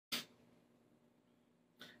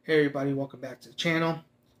Hey everybody, welcome back to the channel.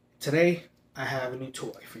 Today I have a new toy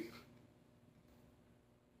for you.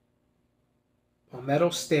 Palmetto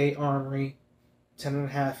State Armory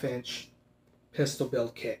 10.5 inch pistol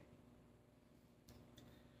build kit.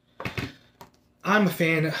 I'm a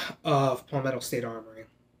fan of Palmetto State Armory.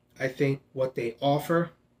 I think what they offer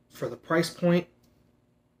for the price point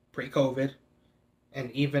pre-COVID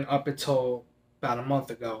and even up until about a month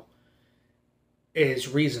ago is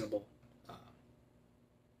reasonable.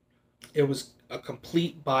 It was a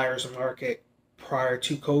complete buyer's market prior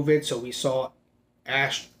to COVID, so we saw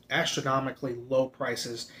astronomically low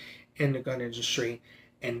prices in the gun industry.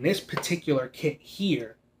 And this particular kit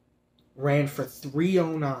here ran for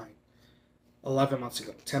 $309 11 months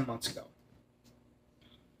ago, 10 months ago,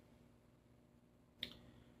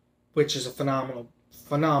 which is a phenomenal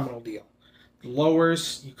deal. The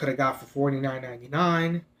lowers you could have got for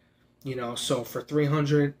 $49.99, so for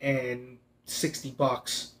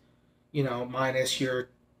 $360, minus your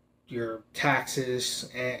taxes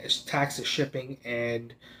shipping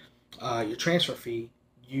and your transfer fee,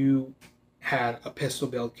 you had a pistol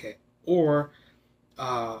build kit or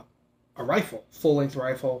a rifle, full-length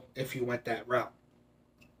rifle if you went that route.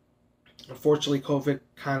 Unfortunately, COVID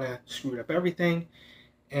kind of screwed up everything,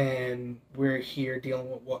 and we're here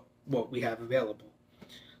dealing with what we have available.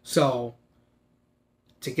 So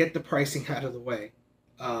to get the pricing out of the way,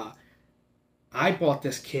 I bought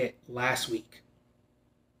this kit last week,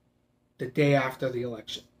 the day after the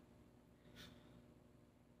election.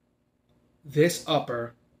 This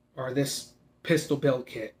this pistol build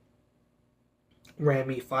kit ran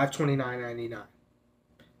me $529.99.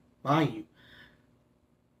 Mind you,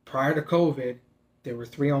 prior to COVID, they were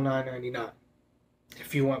 $309.99.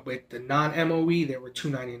 If you went with the non-MOE, they were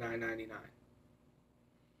 $299.99.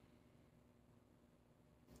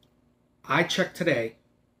 I checked today,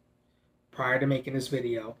 prior to making this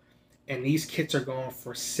video, and these kits are going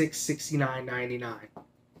for $669.99.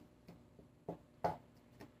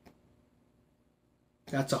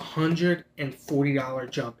 That's a $140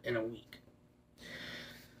 jump in a week.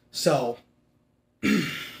 So,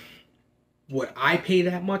 would I pay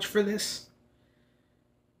that much for this?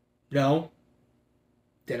 No.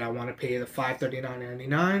 Did I want to pay the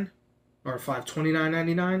 $539.99 or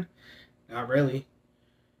 $529.99? Not really.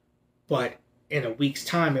 But in a week's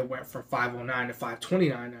time, it went from $509 to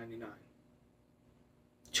 $529.99.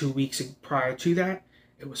 2 weeks prior to that,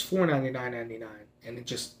 it was $499.99, and it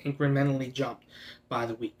just incrementally jumped by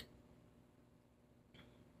the week.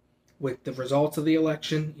 With the results of the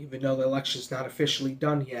election, even though the election is not officially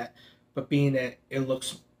done yet, but being that it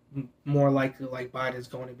looks more likely like Biden's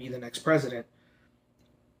going to be the next president,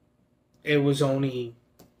 it was only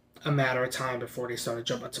a matter of time before they started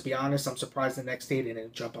jumping. To be honest, I'm surprised the next day they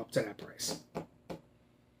didn't jump up to that price.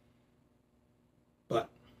 But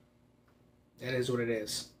that is what it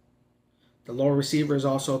is. The lower receiver is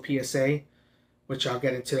also a PSA, which I'll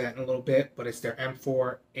get into that in a little bit, but it's their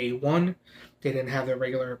M4A1. They didn't have their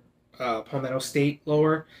regular Palmetto State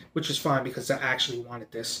lower, which is fine because I actually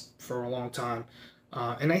wanted this for a long time.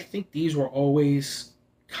 And I think these were always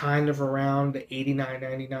kind of around the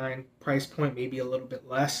 $89.99 price point, maybe a little bit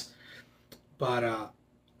less. But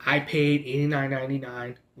I paid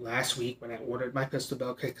 $89.99 last week when I ordered my pistol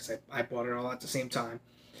build kit because I bought it all at the same time.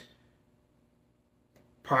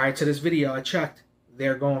 Prior to this video, I checked.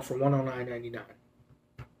 They're going for $109.99.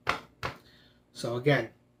 So again,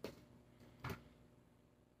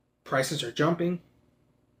 prices are jumping.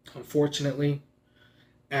 Unfortunately,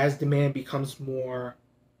 as demand becomes more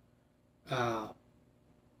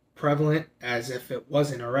prevalent, as if it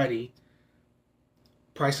wasn't already,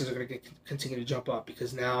 prices are going to continue to jump up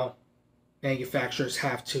because now manufacturers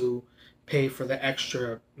have to pay for the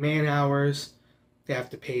extra man hours. They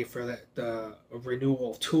have to pay for the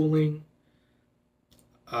renewal of tooling.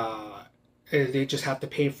 They just have to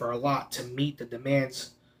pay for a lot to meet the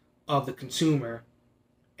demands of the consumer,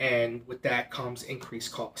 and with that comes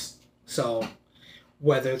increased costs. So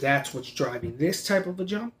whether that's what's driving this type of a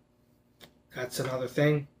jump, that's another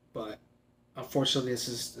thing, but unfortunately this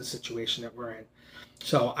is the situation that we're in.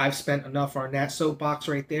 So I've spent enough on that soapbox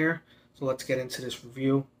right there, so let's get into this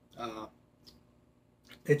review.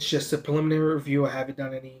 It's just a preliminary review. I haven't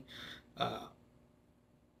done any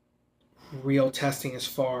real testing as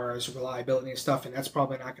far as reliability and stuff, and that's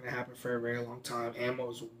probably not going to happen for a very long time. Ammo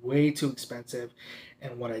is way too expensive,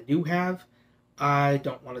 and what I do have, I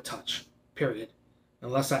don't want to touch, period,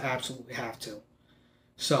 unless I absolutely have to.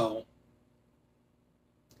 So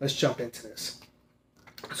let's jump into this.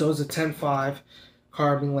 So it's a 10.5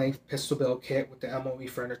 carbine length pistol build kit with the MOE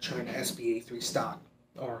furniture and the SBA 3 stock,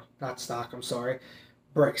 or not stock, I'm sorry,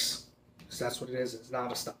 brace. because that's what it is. It's not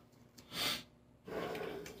a stop.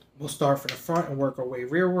 We'll start from the front and work our way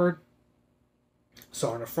rearward.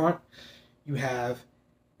 So on the front, you have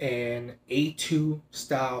an A2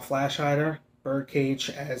 style flash hider, birdcage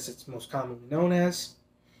as it's most commonly known as,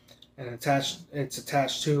 and it's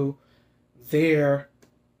attached to their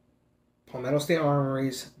Palmetto State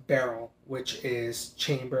Armory's barrel, which is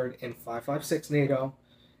chambered in 5.56 NATO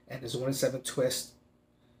and is 1-7 twist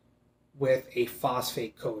with a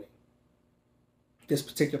phosphate coating. This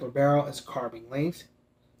particular barrel is carbine length,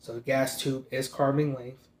 so the gas tube is carbine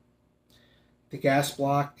length. The gas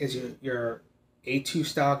block is your A2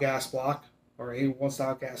 style gas block or A1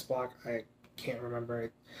 style gas block. I can't remember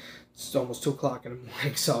it. It's almost 2 o'clock in the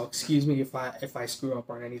morning, so excuse me if I screw up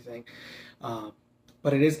on anything.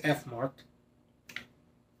 But it is F marked.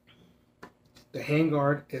 The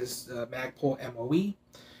handguard is the Magpul MOE,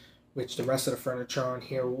 which the rest of the furniture on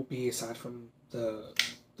here will be aside from the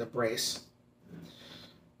brace.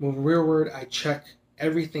 Moving rearward, I check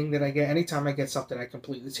everything that I get. Anytime I get something, I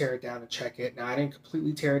completely tear it down and check it. Now, I didn't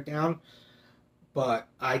completely tear it down, but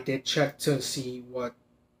I did check to see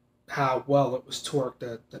how well it was torqued,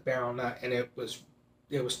 the barrel nut, and it was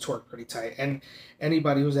torqued pretty tight. And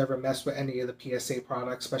anybody who's ever messed with any of the PSA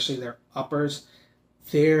products, especially their uppers,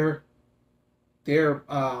 their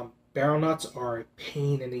barrel nuts are a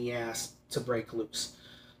pain in the ass to break loose.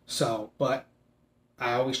 So, but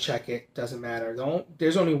I always check it. Doesn't matter.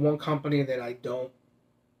 There's only one company that I don't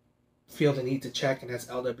feel the need to check, and that's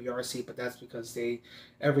LWRC. But that's because they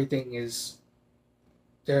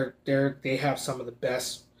have some of the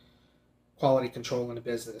best quality control in the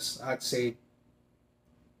business. I'd say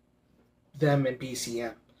them and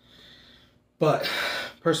BCM. But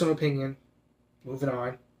personal opinion. Moving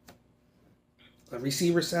on. A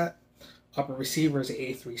receiver set. Upper receiver is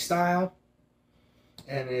A3 style,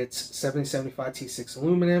 and it's 7075 T6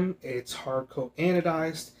 aluminum. It's hard coat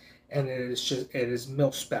anodized, and it is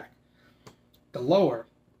mil spec. The lower,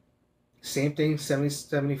 same thing,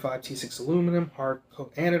 7075 T6 aluminum, hard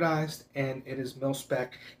coat anodized, and it is mil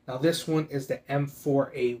spec. Now this one is the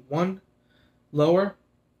M4A1 lower,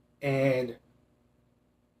 and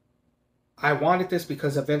I wanted this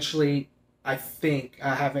because eventually I think,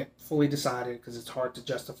 I haven't fully decided because it's hard to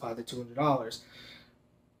justify the $200,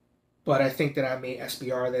 but I think that I may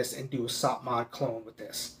SBR this and do a SOP mod clone with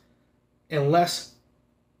this. Unless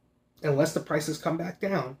the prices come back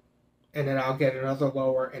down, and then I'll get another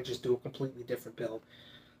lower and just do a completely different build,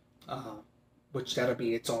 which that'll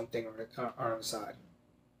be its own thing on the side.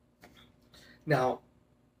 Now,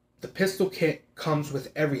 the pistol kit comes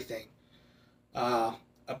with everything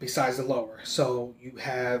besides the lower. So you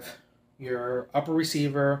have your upper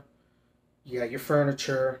receiver, you got your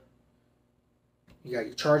furniture, you got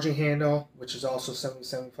your charging handle, which is also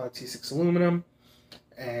 7075 T6 aluminum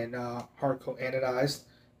and hard coat anodized.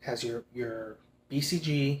 Has your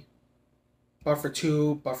BCG, buffer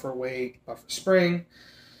tube, buffer weight, buffer spring,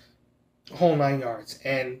 whole 9 yards.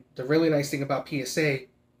 And the really nice thing about PSA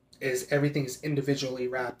is everything is individually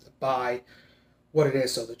wrapped by what it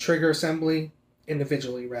is. So the trigger assembly,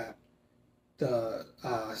 individually wrapped. The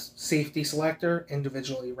safety selector,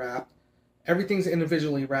 individually wrapped. Everything's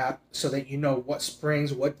individually wrapped so that you know what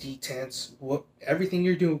springs, what detents, everything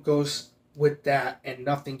you do goes with that, and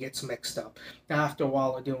nothing gets mixed up. Now, after a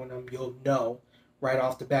while of doing them, you'll know right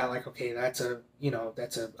off the bat, like, okay, that's a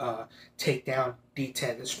takedown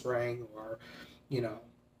detent and spring, or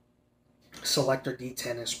selector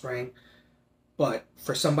detent and spring. But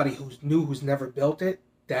for somebody who's new, who's never built it,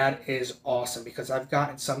 that is awesome, because I've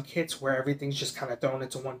gotten some kits where everything's just kind of thrown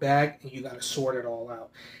into one bag and you got to sort it all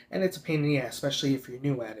out, and it's a pain in the ass, especially if you're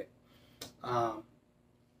new at it.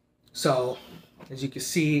 So as you can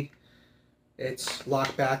see, it's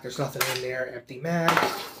locked back. There's nothing in there. Empty mag,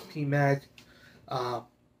 P mag.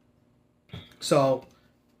 So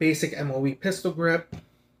basic MOE pistol grip.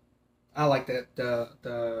 I like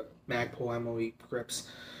the Magpul MOE grips.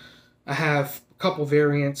 I have a couple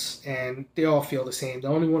variants, and they all feel the same. The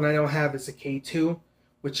only one I don't have is the K2,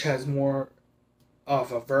 which has more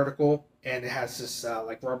of a vertical, and it has this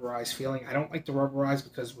like rubberized feeling. I don't like the rubberized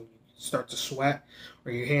because when you start to sweat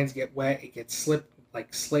or your hands get wet, it gets slick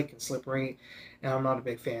and slippery, and I'm not a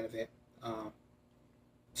big fan of it.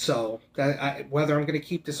 So whether I'm going to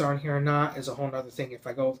keep this on here or not is a whole other thing. If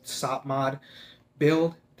I go SOP mod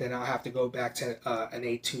build, then I'll have to go back to an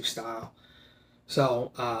A2 style.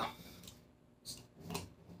 So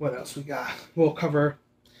what else we got? We'll cover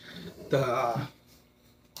the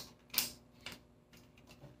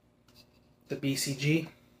BCG.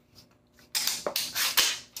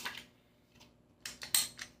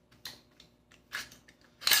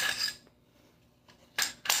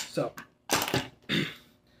 So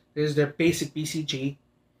This is their basic BCG.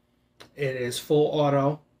 It is full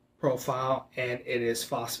auto profile and it is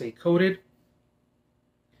phosphate coated.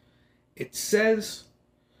 It says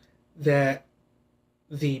that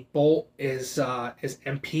the bolt is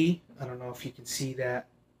MP. I don't know if you can see that,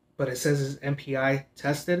 but it says it's MPI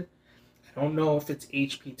tested. I don't know if it's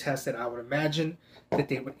HP tested. I would imagine that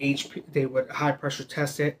they would high pressure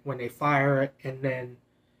test it when they fire it and then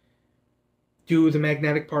do the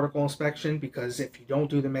magnetic particle inspection, because if you don't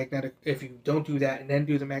do that and then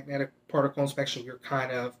do the magnetic particle inspection, you're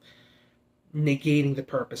kind of negating the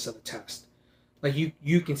purpose of the test. Like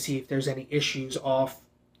you can see if there's any issues off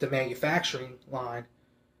the manufacturing line,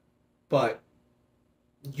 but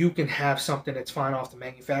you can have something that's fine off the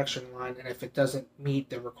manufacturing line, and if it doesn't meet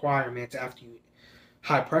the requirements after you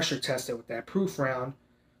high pressure test it with that proof round,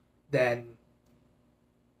 then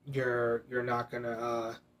you're not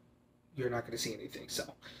gonna see anything. So,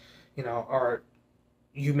 or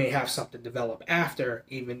you may have something develop after,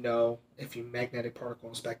 even though if you magnetic particle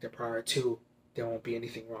inspect it prior to, there won't be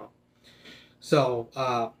anything wrong.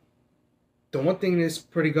 So the one thing that's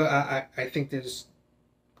pretty good, I think there's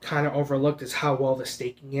kind of overlooked, is how well the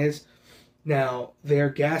staking is. Now, their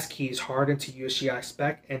gas key is hardened to USGI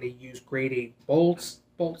spec, and they use grade 8 bolts.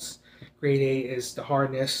 Grade 8 is the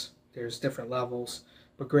hardness. There's different levels,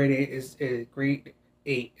 but grade 8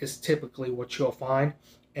 is typically what you'll find,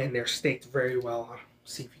 and they're staked very well. I'll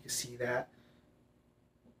see if you can see that.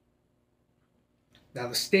 Now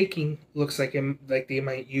the staking looks like they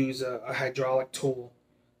might use a hydraulic tool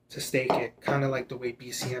to stake it, kind of like the way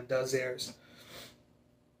BCM does theirs.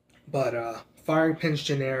 But firing pins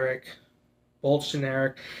generic, bolts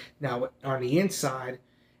generic. Now on the inside,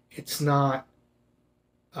 it's not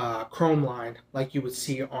chrome lined like you would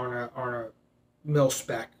see on a mil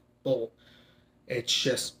spec bolt. It's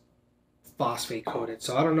just phosphate coated.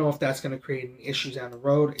 So I don't know if that's going to create any issues down the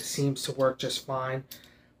road. It seems to work just fine,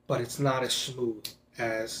 but it's not as smooth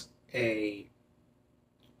as a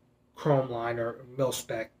chrome line or mil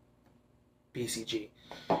spec BCG.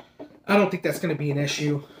 I don't think that's going to be an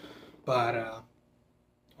issue, but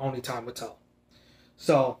only time will tell.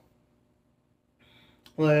 So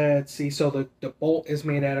let's see. So the bolt is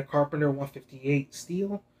made out of Carpenter 158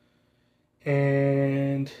 steel,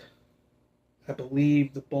 and I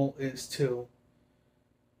believe the bolt is too.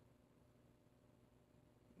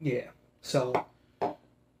 Yeah. So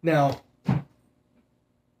now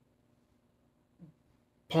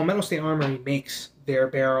Palmetto State Armory makes their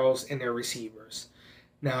barrels and their receivers.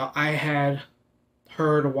 Now, I had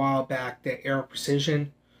heard a while back that Aero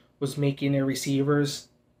Precision was making their receivers.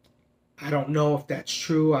 I don't know if that's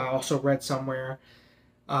true. I also read somewhere.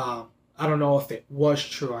 I don't know if it was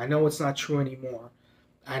true. I know it's not true anymore.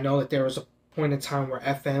 I know that there was a point in time where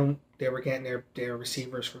FN, they were getting their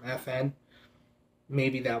receivers from FN.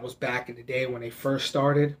 Maybe that was back in the day when they first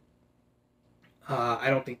started. I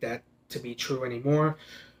don't think that to be true anymore.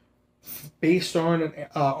 Based on an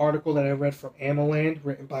article that I read from Ammoland,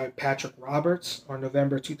 written by Patrick Roberts on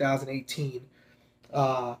November 2018,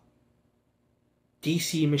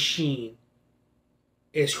 DC Machine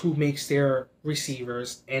is who makes their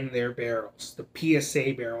receivers and their barrels, the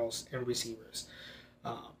PSA barrels and receivers.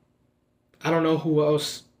 I don't know who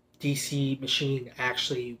else DC Machine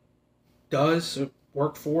actually does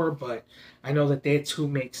work for, but I know that that's who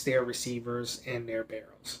makes their receivers and their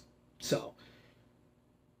barrels. So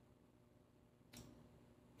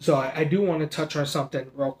I do want to touch on something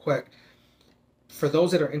real quick. For those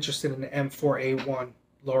that are interested in the M4A1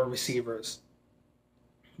 lower receivers,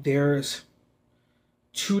 there's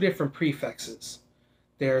two different prefixes.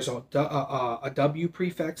 There's a W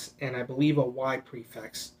prefix and I believe a Y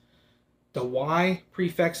prefix. The Y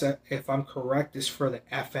prefix, if I'm correct, is for the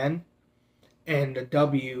FN, and the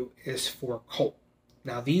W is for Colt.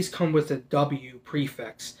 Now these come with a W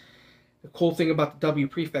prefix. The cool thing about the W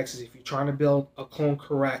prefix is if you're trying to build a clone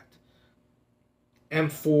correct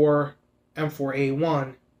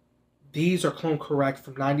M4A1, these are clone correct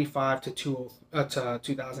from 95 to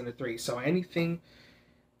 2003. So anything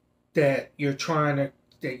that you're trying to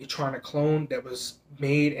clone that was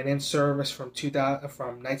made and in service from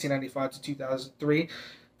 1995 to 2003,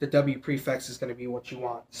 the W prefix is going to be what you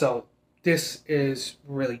want. So this is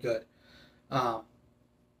really good, and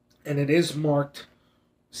it is marked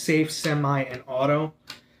safe, semi, and auto.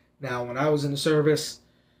 Now, when I was in the service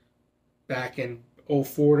back in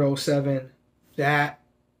 04 to 07, that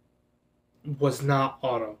was not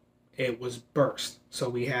auto. It was burst. So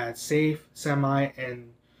we had safe, semi,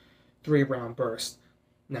 and 3-round burst.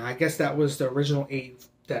 Now, I guess that was the original the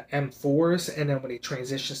M4s, and then when they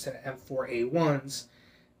transitioned to the M4A1s,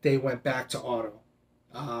 they went back to auto.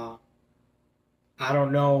 I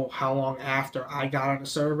don't know how long after I got out of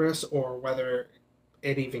service or whether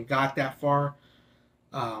it even got that far.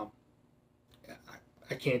 Um,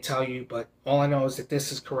 I can't tell you, but all I know is that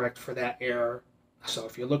this is correct for that error. So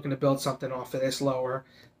if you're looking to build something off of this lower,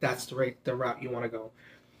 that's the route you want to go.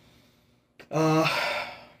 Uh,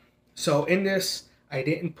 so in this, I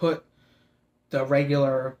didn't put the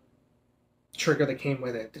regular trigger that came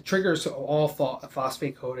with it. The triggers are all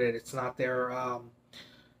phosphate coated. It's not the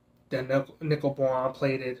nickel boron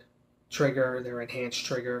plated trigger, their enhanced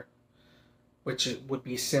trigger, which would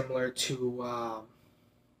be similar to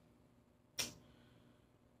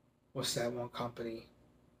what's that one company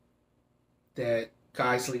that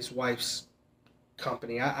Geisley's wife's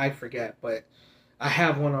company? I forget, but I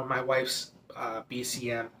have one on my wife's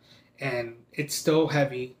BCM, and it's still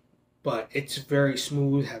heavy, but it's very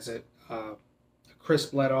smooth. Has a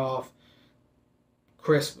crisp let off,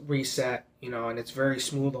 crisp reset, and it's very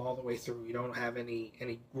smooth all the way through. You don't have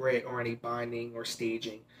any grit or any binding or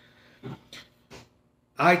staging.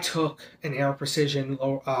 I took an Air Precision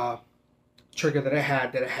trigger that I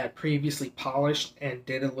had previously polished and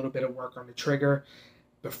did a little bit of work on the trigger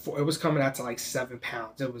before. It was coming out to like 7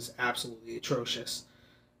 pounds. It was absolutely atrocious.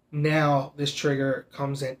 Now this trigger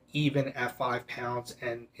comes in even at 5 pounds,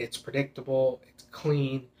 and it's predictable, it's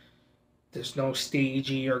clean, there's no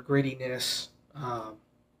stagey or grittiness.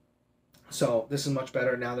 So this is much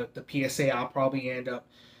better. Now that the PSA, I'll probably end up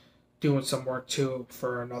doing some work too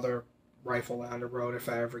for another rifle down the road if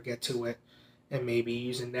I ever get to it, and maybe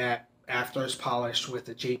using that after it's polished with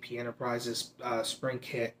the JP Enterprises spring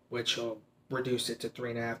kit, which will reduce it to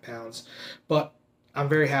 3.5 pounds. But I'm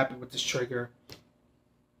very happy with this trigger.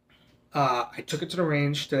 I took it to the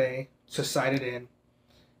range today to sight it in,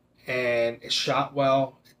 and it shot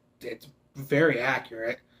well. It's very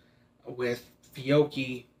accurate with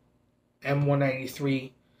Fiocchi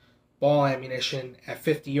M193 ball ammunition at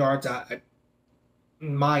 50 yards.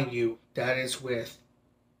 Mind you, that is with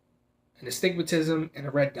an astigmatism and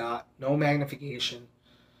a red dot, no magnification.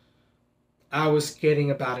 I was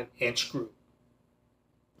getting about an inch group.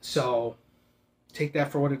 So take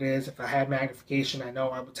that for what it is. If I had magnification, I know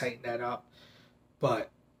I would tighten that up.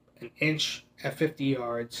 But an inch at 50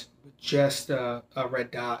 yards with just a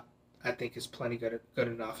red dot, I think is plenty good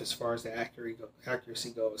enough as far as the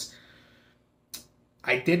accuracy goes.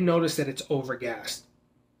 I did notice that it's overgassed.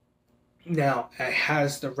 Now, it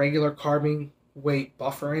has the regular carbine weight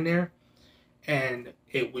buffer in there, and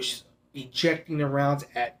it was ejecting the rounds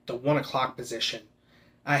at the 1 o'clock position.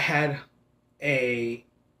 I had a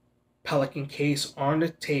Pelican case on the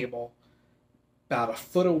table about a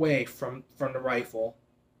foot away from the rifle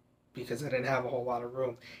because I didn't have a whole lot of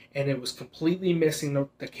room, and it was completely missing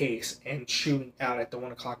the case and shooting out at the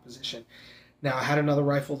 1 o'clock position. Now, I had another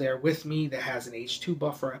rifle there with me that has an H2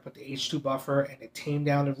 buffer. I put the H2 buffer, and it tamed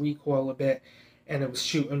down the recoil a bit, and it was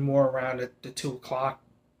shooting more around at the 2 o'clock,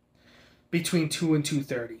 between 2 and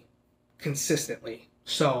 2:30, consistently.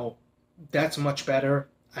 So that's much better.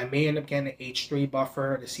 I may end up getting an H3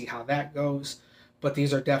 buffer to see how that goes, but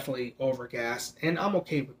these are definitely overgassed, and I'm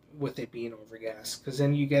okay with it being overgassed, because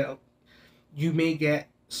then you may get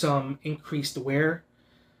some increased wear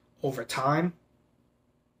over time,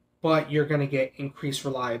 but you're going to get increased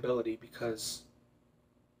reliability because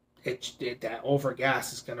that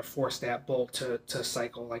overgas is going to force that bolt to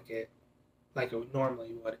cycle like it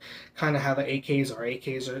normally would. Kind of how the AKs are.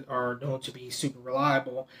 AKs are known to be super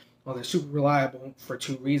reliable. Well, they're super reliable for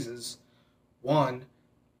two reasons. One,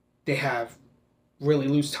 they have really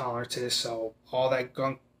loose tolerances, so all that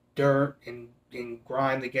gunk, dirt, and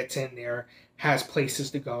grime that gets in there has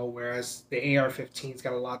places to go, whereas the AR-15's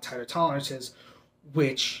got a lot tighter tolerances,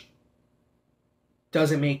 which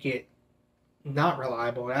doesn't make it not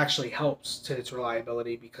reliable. It actually helps to its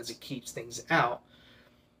reliability because it keeps things out.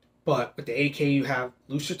 But with the AK, you have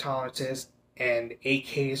looser tolerances, and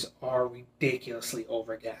AKs are ridiculously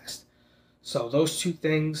overgassed. So those two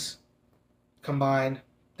things combined,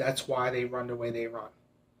 that's why they run the way they run.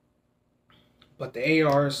 But the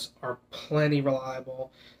ARs are plenty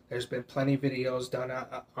reliable. There's been plenty of videos done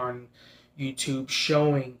on YouTube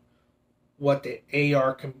showing what the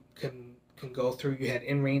AR can go through. You had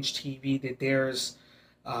In-Range TV did theirs,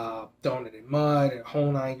 throwing it in mud and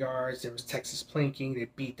whole 9 yards. There was Texas Plinking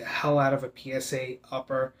that beat the hell out of a PSA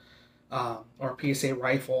upper or PSA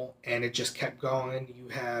rifle, and it just kept going. You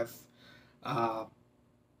have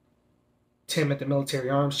Tim at the Military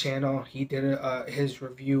Arms channel. He did his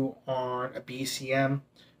review on a BCM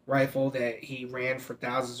rifle that he ran for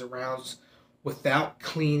thousands of rounds without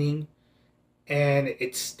cleaning, and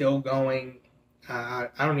it's still going. I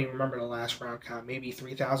don't even remember the last round count, maybe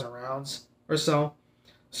 3,000 rounds or so.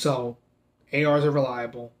 So ARs are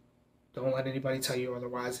reliable. Don't let anybody tell you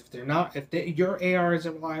otherwise. If they're not, your AR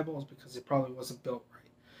isn't reliable, it's because it probably wasn't built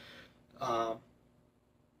right.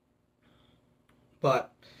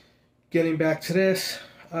 But getting back to this,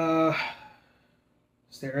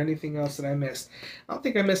 is there anything else that I missed? I don't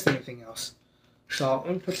think I missed anything else. So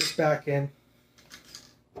let me put this back in.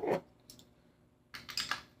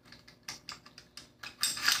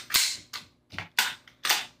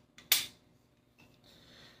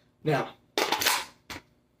 Now,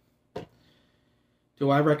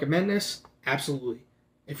 do I recommend this? Absolutely.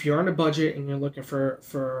 If you're on a budget and you're looking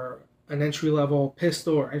for an entry-level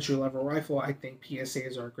pistol or entry-level rifle, I think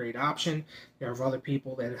PSAs are a great option. There are other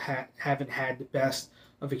people that haven't had the best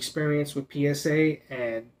of experience with PSA,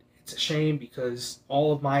 and it's a shame because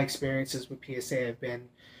all of my experiences with PSA have been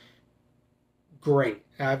great.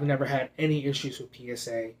 I've never had any issues with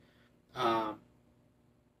PSA.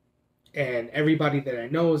 And everybody that I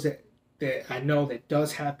know that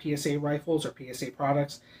does have PSA rifles or PSA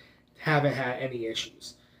products haven't had any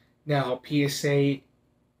issues. Now, PSA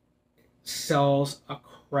sells a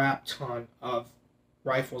crap ton of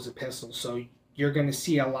rifles and pistols, so you're going to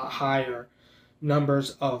see a lot higher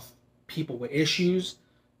numbers of people with issues.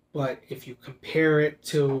 But if you compare it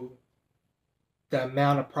to the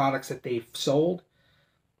amount of products that they've sold,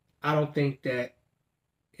 I don't think that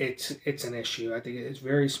it's an issue. I think it's a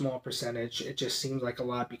very small percentage. It just seems like a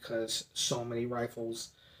lot because so many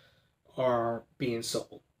rifles are being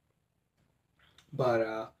sold.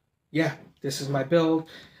 But yeah, this is my build.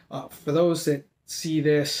 For those that see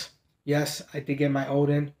this, yes, I did get my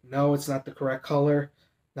Odin. No, it's not the correct color,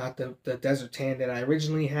 not the desert tan that I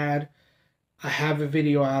originally had. I have a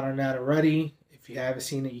video out on that already. If you haven't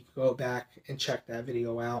seen it, you can go back and check that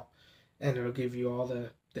video out, and it'll give you all the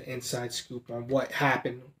inside scoop on what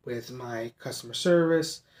happened with my customer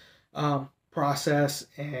service process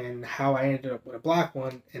and how I ended up with a black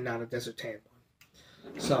one and not a desert tan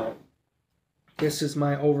one. So this is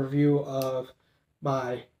my overview of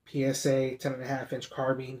my PSA 10.5-inch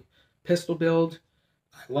carbine pistol build.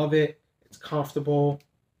 I love it. It's comfortable.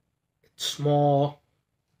 It's small.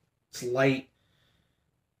 It's light.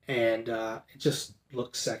 And it just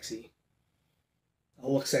looks sexy.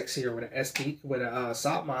 It'll look sexier with a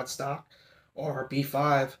SOP mod stock or a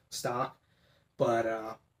B5 stock,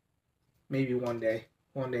 but maybe one day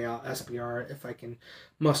I'll SBR it if I can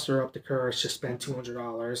muster up the courage to spend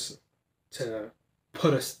 $200 to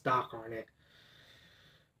put a stock on it.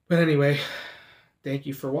 But anyway, thank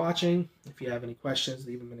you for watching. If you have any questions,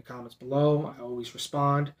 leave them in the comments below. I always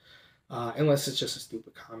respond, unless it's just a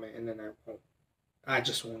stupid comment, and then I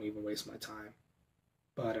just won't even waste my time.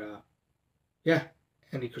 But yeah.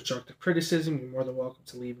 Any constructive criticism, you're more than welcome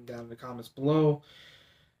to leave them down in the comments below.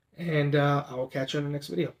 And I will catch you in the next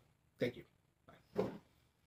video. Thank you. Bye.